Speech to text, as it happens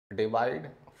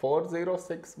Divide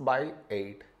 406 by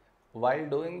 8. While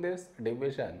doing this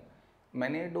division,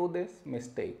 many do this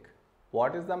mistake.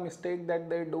 What is the mistake that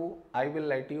they do? I will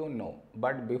let you know.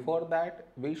 But before that,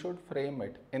 we should frame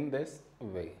it in this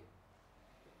way.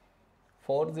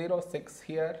 406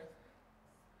 here,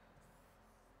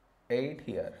 8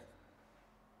 here.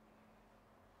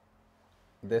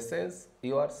 This is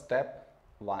your step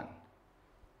 1.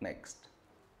 Next.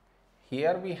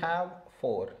 Here we have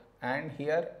 4 and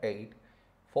here 8.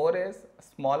 4 is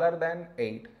smaller than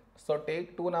 8. So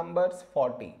take two numbers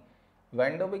 40.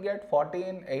 When do we get 40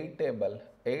 in 8 table?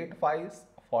 8 5s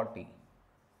 40.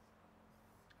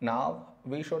 Now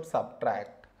we should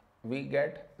subtract. We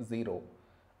get 0.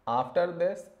 After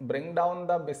this, bring down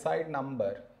the beside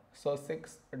number. So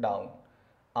 6 down.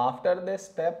 After this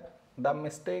step, the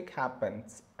mistake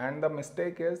happens, and the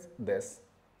mistake is this.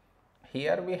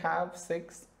 Here we have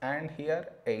 6 and here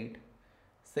 8.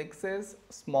 6 is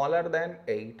smaller than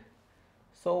 8.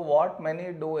 So what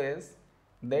many do is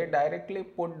they directly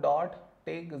put dot,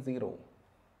 take 0,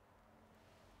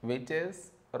 which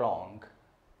is wrong.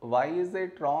 Why is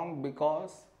it wrong?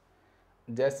 Because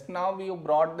just now you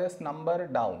brought this number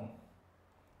down,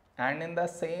 and in the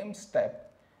same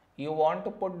step you want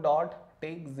to put dot,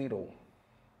 take 0,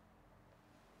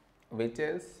 which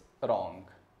is wrong.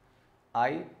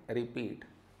 I repeat,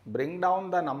 bring down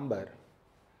the number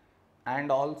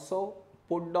and also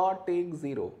put dot, take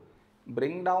 0.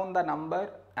 Bring down the number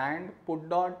and put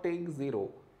dot, take 0.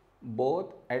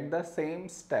 Both at the same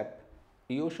step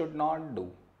you should not do.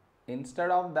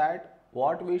 Instead of that,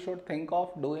 what we should think of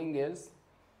doing is,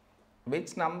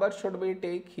 which number should we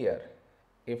take here?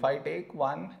 If I take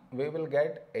 1, we will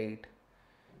get 8.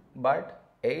 But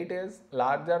 8 is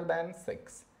larger than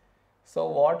 6. So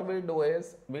what we do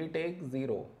is, we take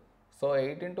 0. So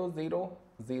 8 into 0,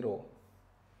 0.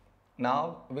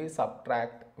 Now we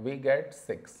subtract, we get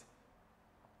 6.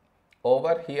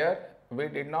 Over here, we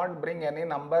did not bring any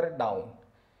number down,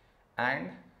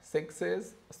 and 6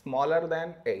 is smaller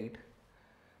than 8.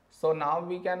 So now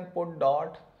we can put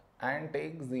dot and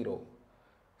take 0.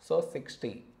 So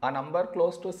 60. A number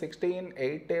close to 60 in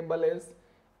 8 table is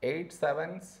 8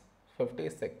 7s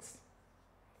 56.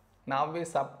 Now we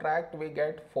subtract, we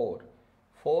get 4.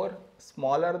 4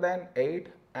 smaller than 8,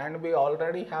 and we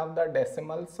already have the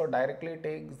decimal, so directly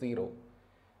take 0.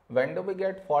 When do we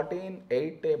get 40 in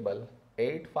 8 table?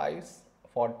 8 5s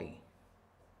 40.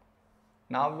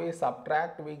 Now we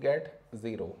subtract, we get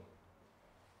 0.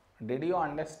 Did you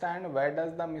understand where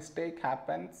does the mistake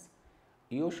happens?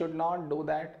 You should not do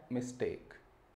that mistake.